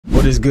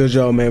is good,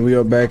 y'all, man? We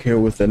are back here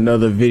with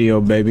another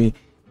video, baby.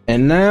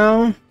 And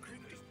now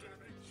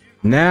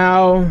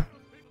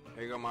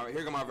here go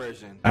my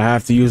version. I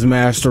have to use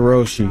Master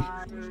Roshi.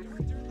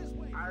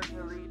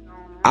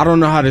 I don't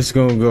know how this is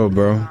gonna go,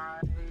 bro.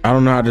 I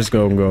don't know how this is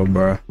gonna go,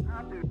 bro.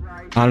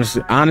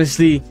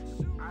 Honestly,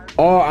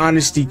 all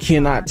honesty,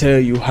 cannot tell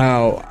you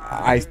how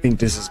I think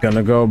this is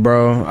gonna go,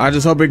 bro. I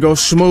just hope it goes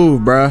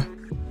smooth, bro.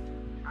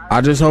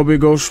 I just hope it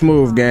goes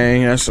smooth,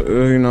 gang. That's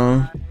you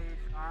know.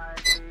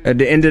 At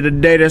the end of the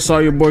day, that's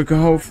all your boy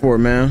can hope for,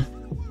 man.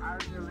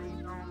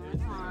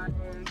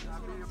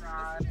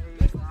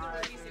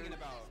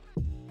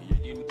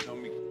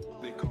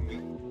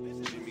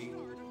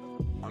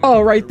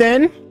 All right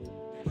then.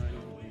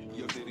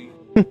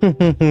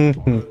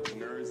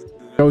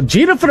 Yo,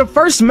 Gita for the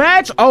first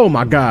match. Oh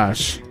my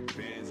gosh,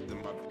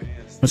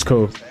 that's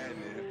cool.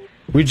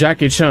 We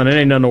Jackie Chan. It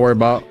ain't nothing to worry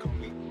about.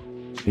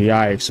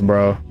 Yikes,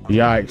 bro.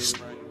 Yikes.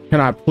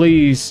 Can I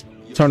please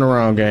turn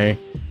around, gang?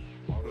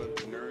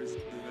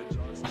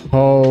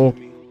 Oh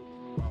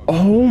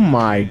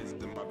my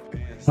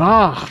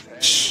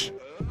gosh.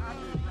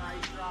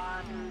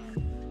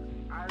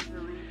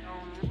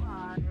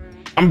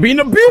 I'm being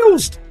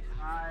abused.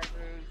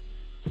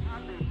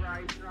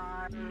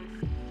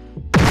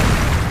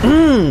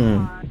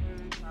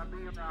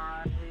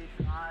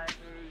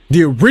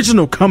 The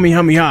original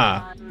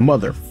Kamehameha,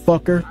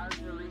 motherfucker.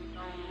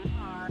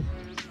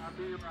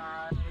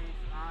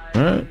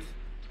 Alright.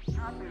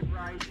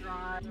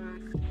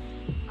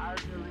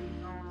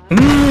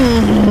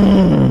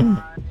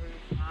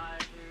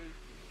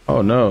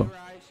 Oh no.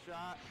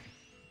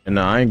 And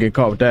no, I ain't get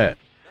caught with that.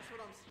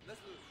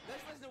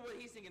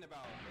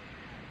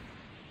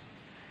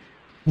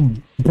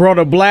 Bro,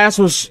 the blast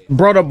was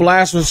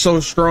so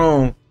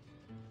strong.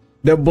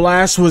 The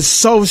blast was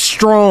so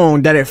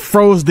strong that it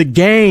froze the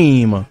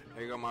game.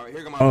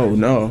 Oh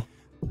no.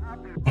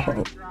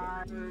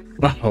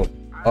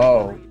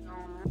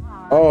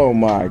 Oh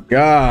my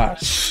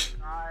gosh.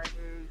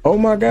 Oh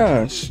my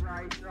gosh.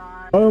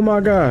 Oh my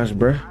gosh,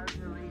 bruh.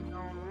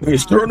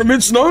 This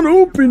tournament's not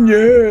open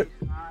yet.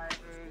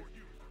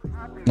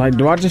 Like,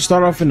 do I just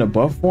start off in the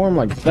buff form?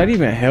 Like, does that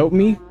even help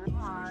me?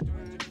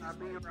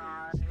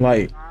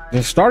 Like,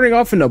 does starting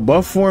off in the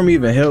buff form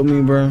even help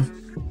me, bro?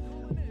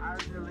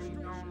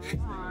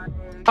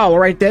 All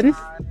right then,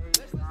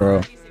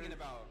 bro.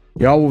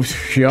 Y'all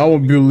will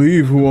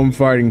believe who I'm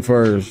fighting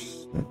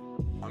first.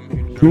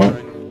 Come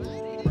on.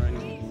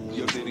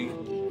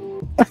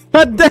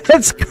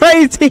 That's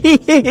crazy.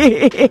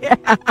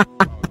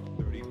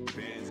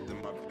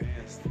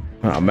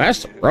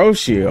 Master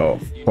Roshi, oh,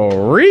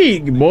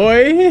 freak,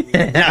 boy.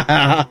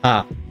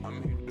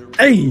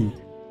 Hey.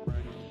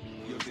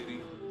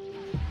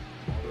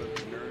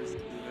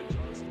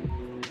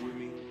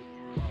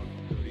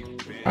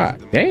 Ah,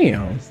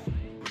 damn.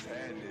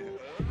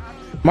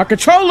 My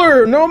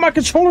controller! No, my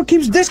controller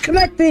keeps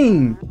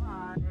disconnecting.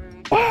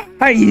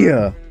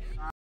 Hey.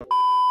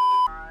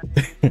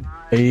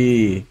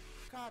 Hey.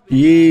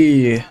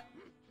 Yeah.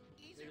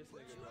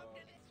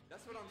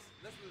 Let's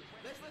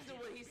listen to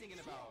what he's thinking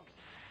about.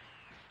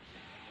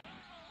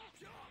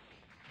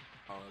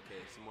 Oh,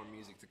 okay. Some more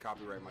music to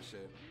copyright my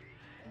shit.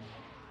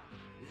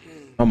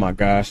 Oh my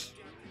gosh.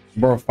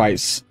 Bro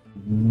fights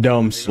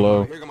dumb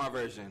slow. Here go my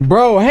version.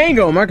 Bro, hang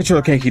on. My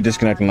controller can't keep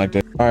disconnecting like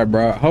this. Alright,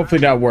 bro.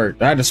 Hopefully that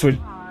worked. I had to switch.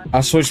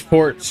 I switched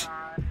ports.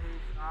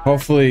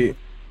 Hopefully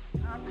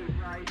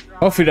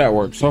that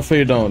works.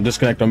 Hopefully it don't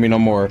disconnect on me no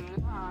more.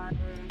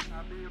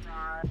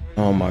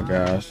 Oh my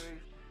gosh.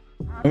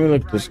 Let me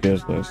look at the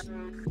skills list.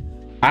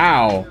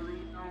 Ow.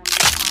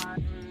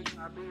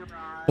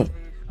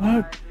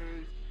 What?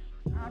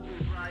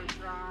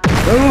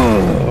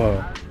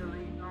 Ugh.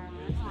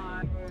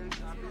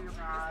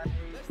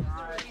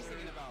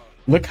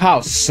 Look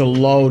how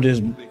slow this.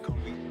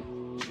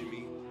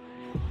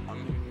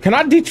 Can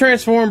I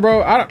detransform,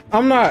 bro?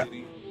 I'm not.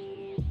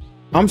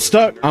 I'm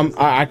stuck.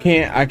 I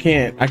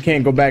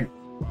can't go back.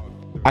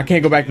 I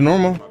can't go back to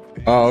normal.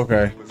 Oh,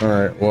 okay. All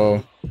right.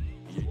 Well.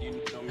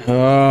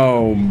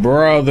 Oh,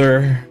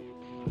 brother.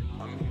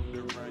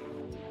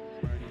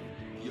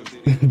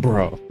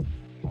 Bro.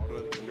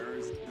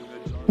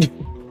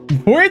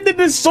 Where did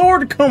the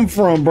sword come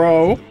from,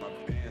 bro?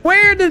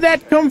 Where did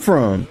that come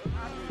from?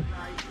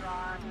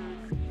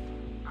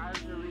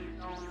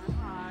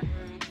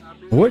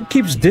 What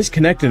keeps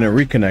disconnecting and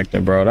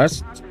reconnecting, bro?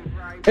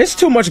 It's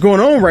too much going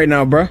on right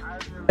now, bro.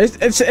 It's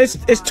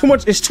too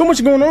much. It's too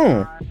much going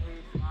on.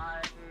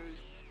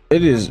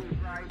 It is.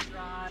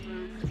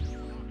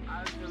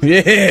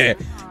 Yeah.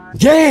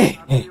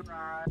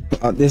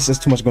 This is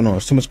too much going on.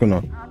 It's too much going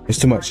on. It's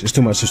too much. It's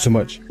too much. It's too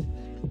much.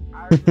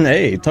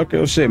 Hey, talk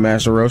your shit,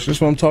 Master Roshi.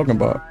 That's what I'm talking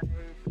about.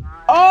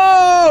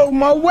 Oh,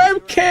 my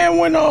webcam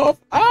went off.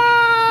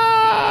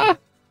 Ah.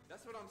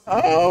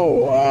 Oh,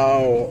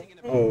 wow.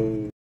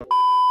 Oh.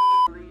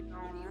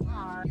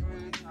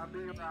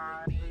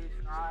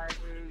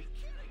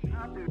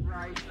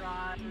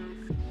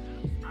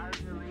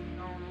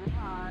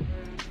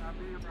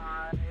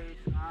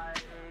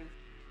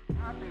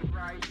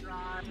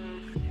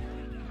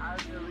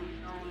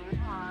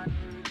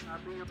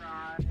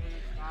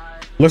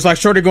 Looks like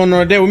Shorty going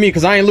on a date with me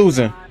because I ain't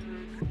losing.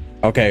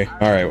 Okay.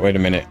 All right. Wait a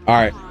minute. All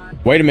right.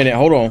 Wait a minute.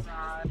 Hold on.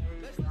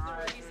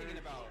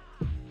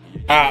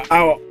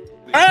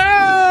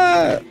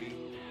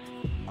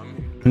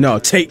 No,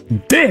 take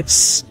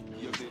this.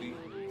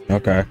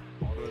 Okay.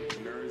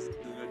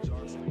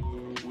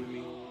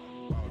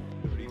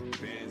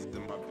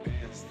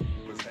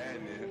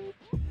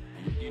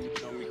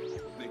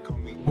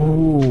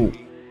 Ooh.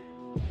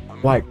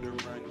 Like,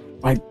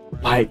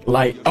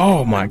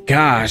 oh my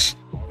gosh.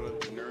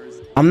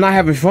 I'm not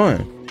having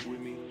fun.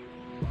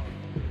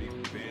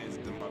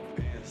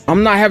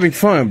 I'm not having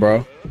fun,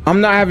 bro.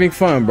 I'm not having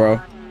fun, bro.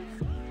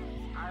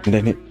 And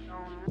then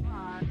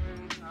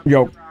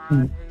yo,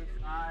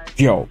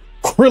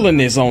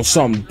 Krillin is on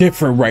something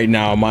different right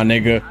now, my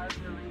nigga.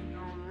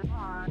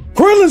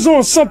 Krillin's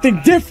on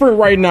something different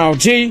right now,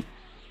 G.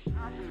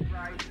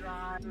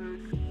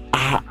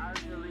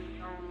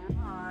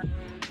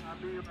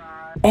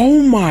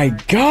 Oh my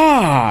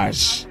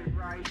gosh.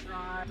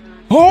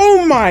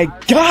 Oh my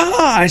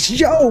gosh.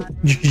 Yo.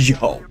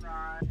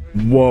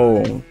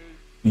 Whoa.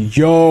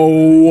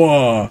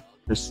 Yo.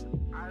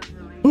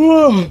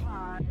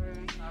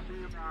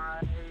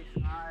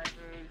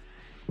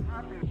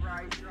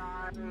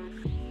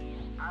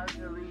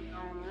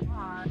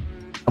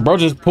 Bro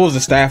just pulls the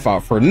staff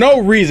out for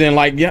no reason.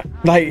 Like, yeah,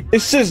 like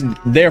it's just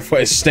there for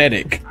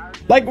aesthetic.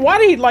 Like, why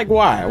do you like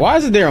why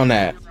is it there on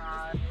that?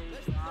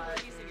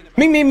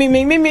 Me.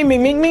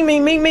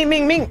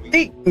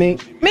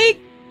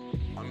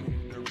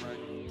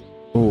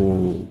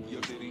 Ooh,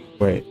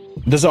 wait.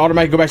 Does it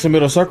automatically go back to the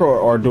middle circle,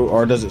 or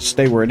does it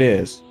stay where it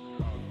is?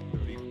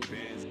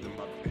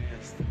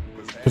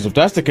 Because if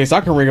that's the case, I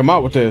can ring him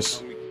out with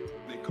this.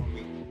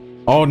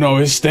 Oh no,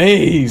 it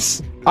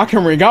stays. I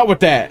can ring out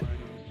with that.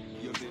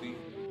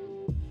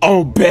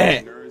 Oh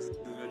bet.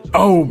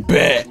 Oh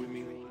bet.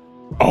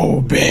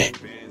 Oh bet.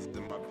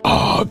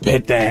 Oh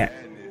bet that.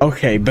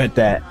 Okay, bet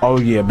that. Oh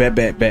yeah, bet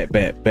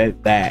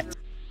that.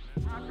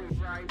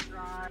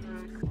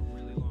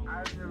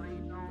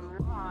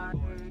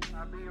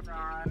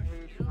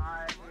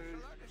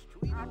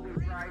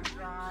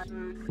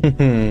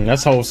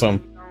 That's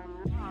wholesome.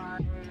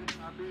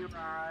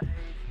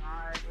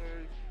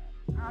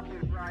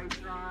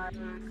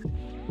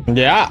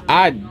 Yeah,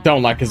 I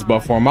don't like his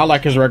buff form. I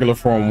like his regular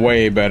form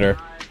way better.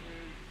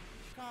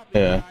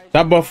 Yeah,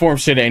 that buff form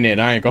shit ain't it.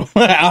 I ain't gonna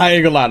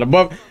lie.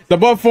 The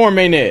buff form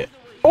ain't it.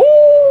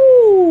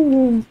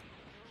 Ooh.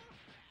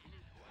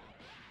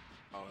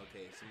 Oh,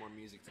 okay. Some more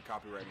music to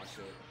copyright my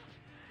shit.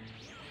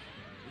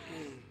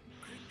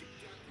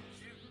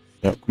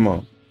 Yep, come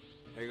on.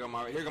 Here go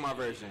my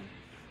version.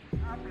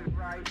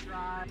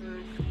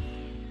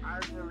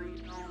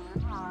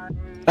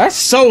 That's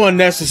so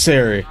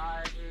unnecessary.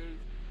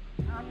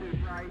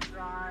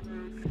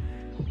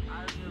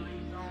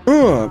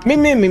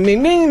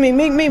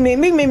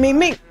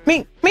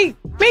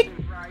 Me.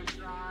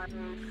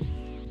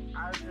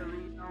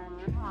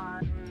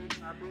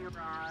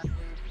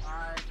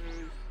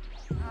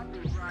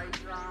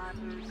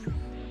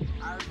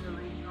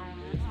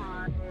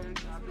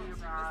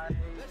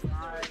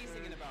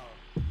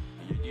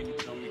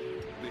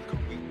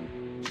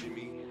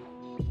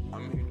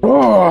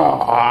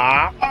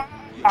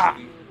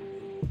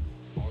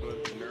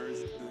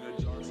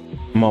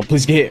 Come on,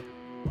 please get hit.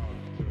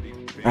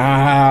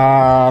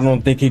 I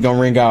don't think he gonna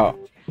ring out.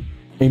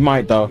 He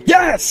might though.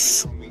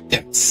 Yes!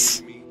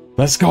 Yes!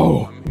 Let's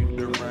go.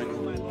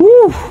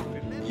 Woo!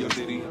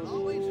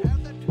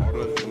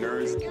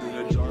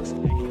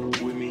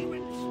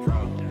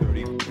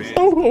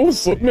 Oh,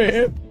 what's up,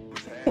 man?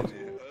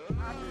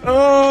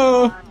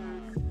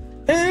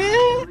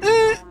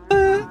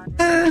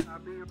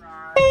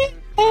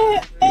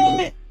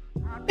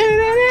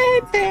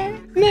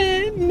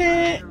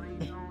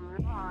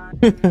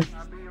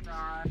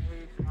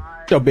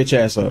 Your bitch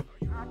ass up.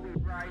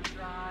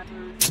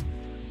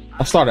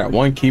 I started at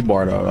one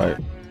keyboard though, like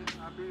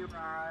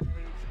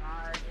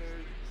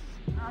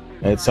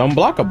it's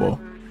unblockable.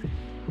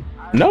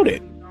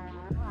 Noted.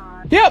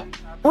 Yep.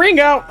 Ring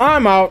out.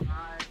 I'm out.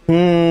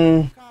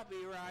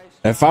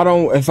 If I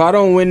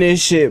don't win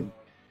this shit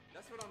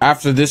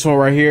after this one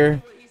right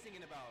here,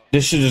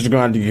 this shit is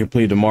going to get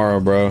complete tomorrow,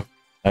 bro.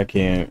 I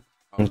can't.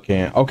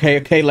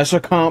 Okay, lesser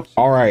comp.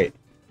 All right.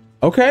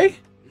 Okay.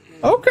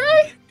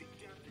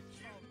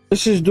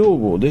 This is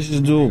doable. This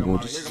is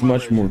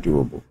much more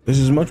doable.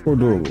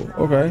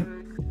 Okay.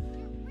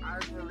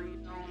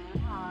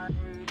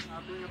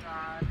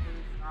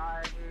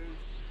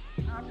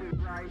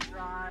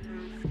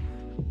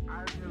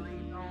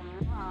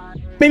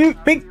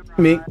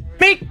 Me.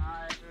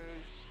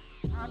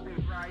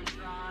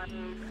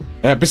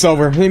 It's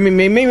over. Me.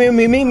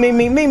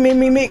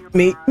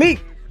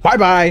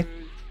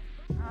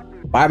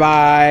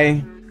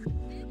 Bye.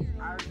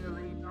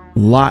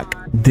 Lock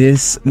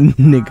this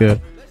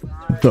nigga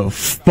the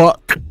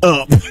fuck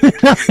up.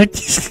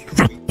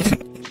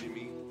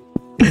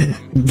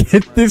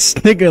 Get this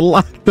nigga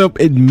locked up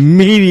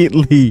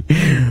immediately.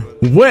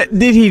 What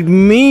did he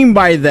mean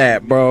by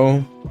that,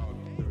 bro?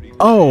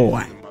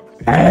 Oh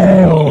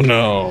Hell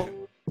no.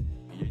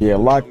 Yeah,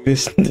 lock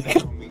this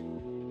nigga.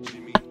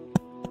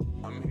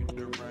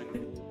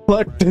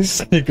 Lock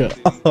this nigga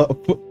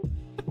up.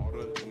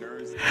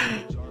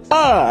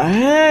 Ah,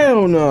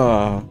 hell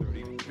no.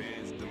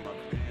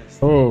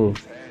 Oh.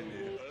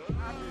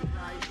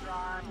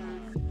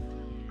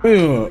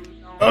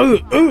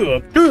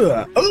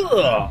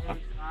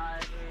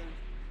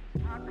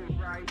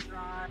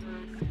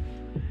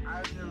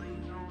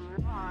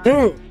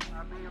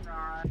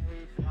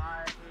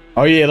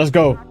 Oh yeah, let's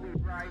go.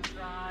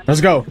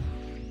 Let's go.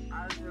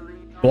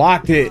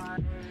 Blocked it.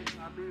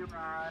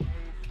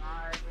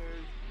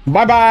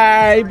 Bye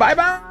bye. Bye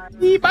bye.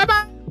 Bye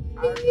bye.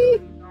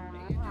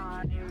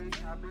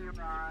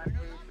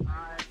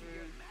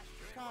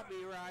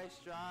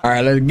 All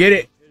right, let's get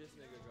it.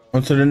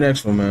 On to the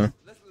next one, man.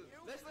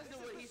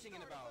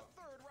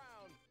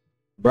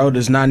 Bro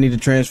does not need to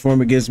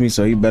transform against me,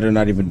 so he better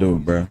not even do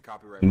it, bro.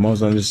 The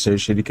most unnecessary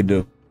shit he could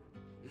do.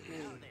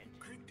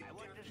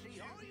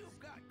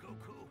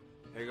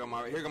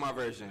 Here go my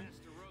version.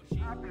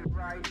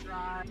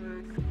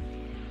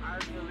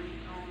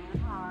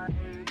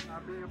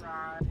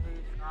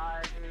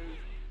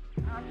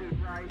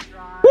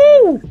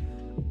 Woo!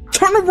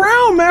 Turn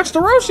around,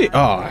 Master Roshi.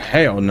 Oh,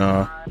 hell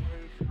no.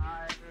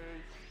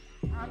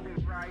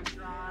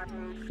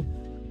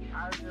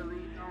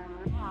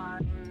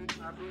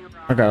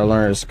 I gotta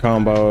learn his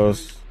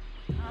combos.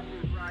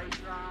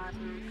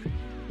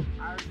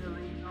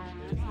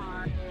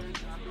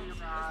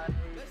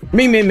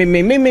 Me.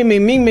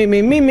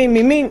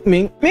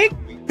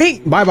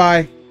 Bye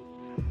bye.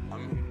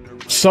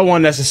 So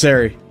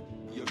unnecessary.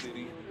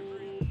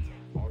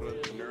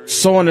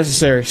 So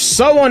unnecessary.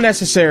 So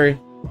unnecessary.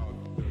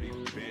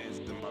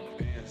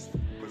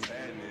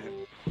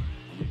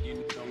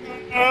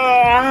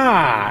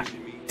 Ah,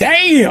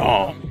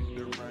 damn.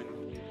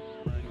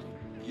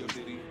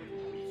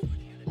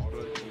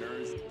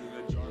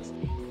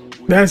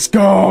 Let's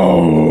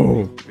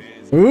go.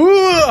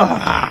 Ooh.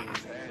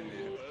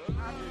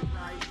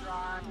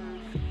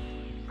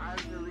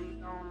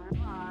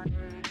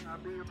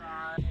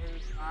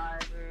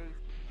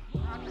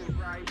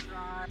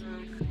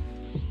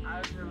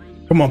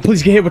 Come on,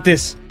 please get hit with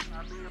this.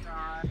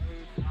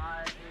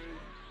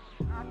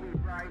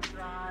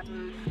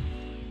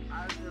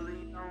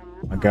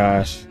 My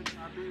gosh.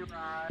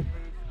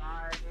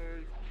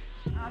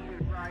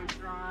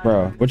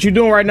 Bro, what you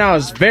doing right now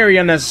is very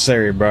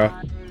unnecessary, bro.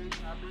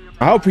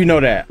 I hope you know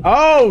that.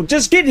 Oh,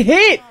 just get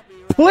hit,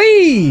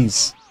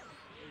 please.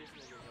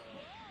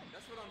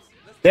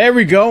 There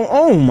we go.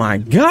 Oh my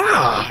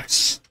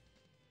gosh.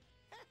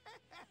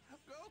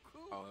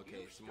 Oh,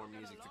 okay. Some more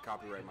music to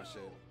copyright my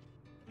shit.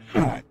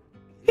 God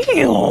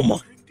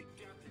damn.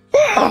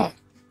 Ah.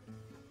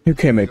 You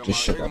can't make this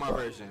shit up,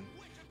 bro.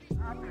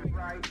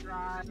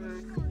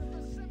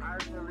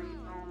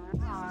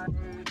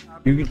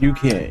 You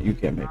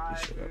can't make this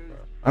shit up, bro.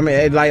 I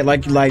mean,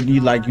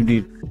 like you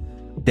need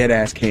dead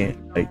ass can't.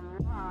 Like,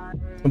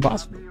 it's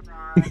impossible.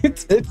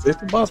 it's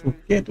impossible.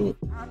 You can't do it.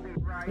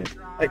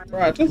 Like,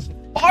 bro, just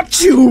fuck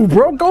you,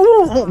 bro.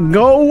 Go home.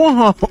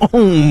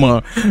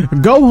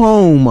 Go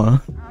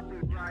home.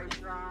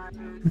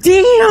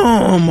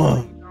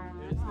 Damn.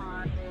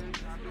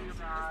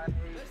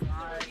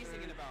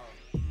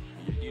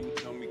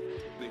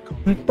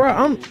 Bro,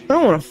 I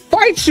want to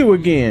fight you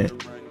again.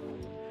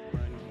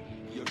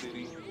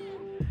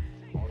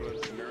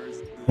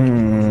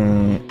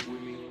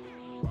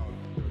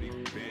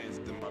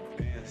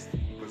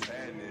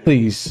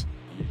 Please.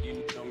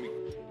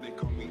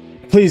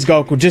 Please,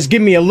 Goku, just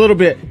give me a little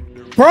bit.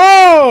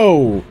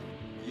 Bro!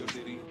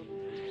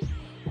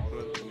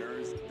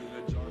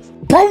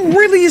 Bro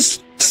really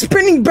is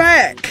spinning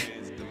back.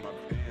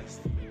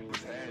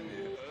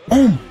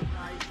 Oh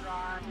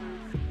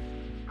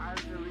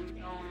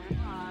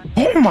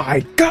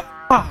my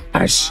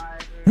gosh.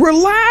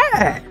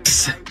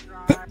 Relax.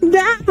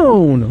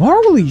 Down.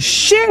 Holy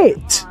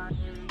shit.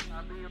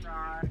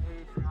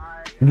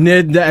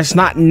 That's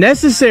not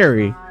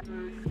necessary.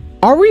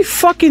 Are we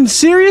fucking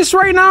serious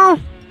right now?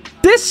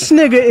 This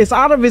nigga is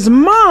out of his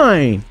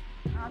mind.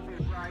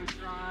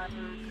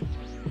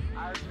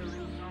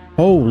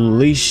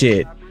 Holy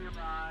shit.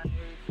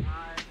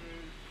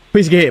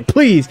 Please get hit.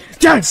 Please.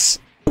 Yes.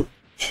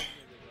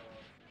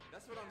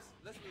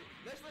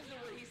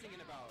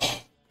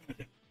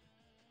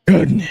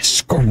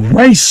 Goodness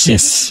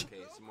gracious.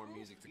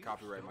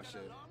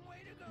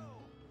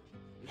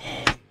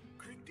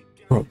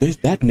 Bro,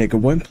 that nigga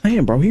wasn't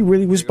playing, bro. He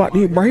really was bro,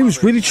 he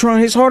was really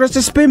trying his hardest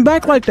to spin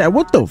back like that.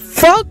 What the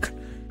fuck?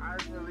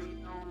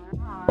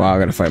 Wow, I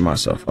gotta fight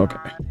myself. Okay.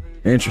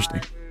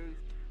 Interesting.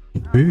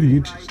 Very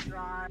interesting.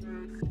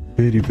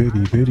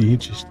 Very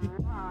interesting.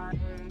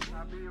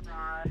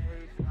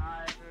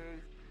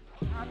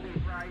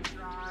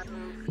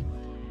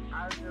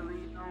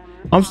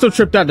 I'm still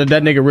tripped out that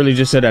nigga really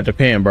just said that to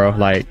Pan, bro.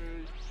 Like,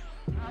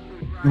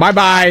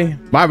 bye-bye.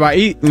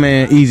 Bye-bye.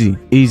 Man, easy.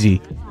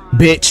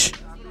 Bitch.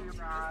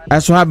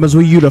 That's what happens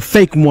when you the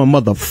fake one,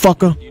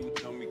 motherfucker.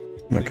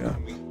 Oh my God.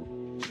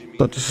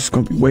 thought this was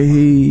gonna be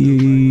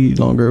way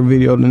longer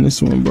video than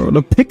this one, bro.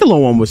 The Piccolo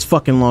one was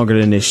fucking longer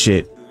than this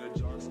shit.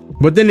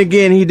 But then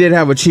again, he did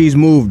have a cheese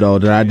move though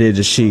that I did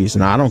just cheese.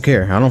 And I don't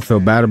care. I don't feel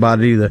bad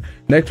about it either.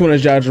 Next one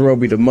is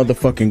Yajirobe, the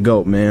motherfucking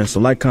GOAT, man. So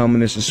like,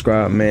 comment, and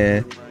subscribe,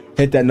 man.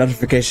 Hit that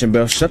notification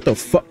bell. Shut the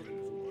fuck.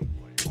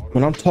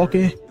 When I'm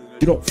talking,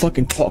 you don't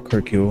fucking talk,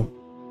 Hercule.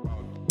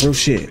 Real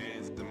shit.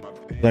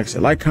 Like I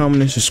said, like,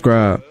 comment, and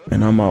subscribe,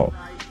 and I'm out.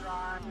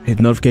 Hit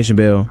the notification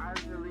bell.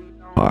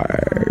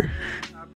 Alright.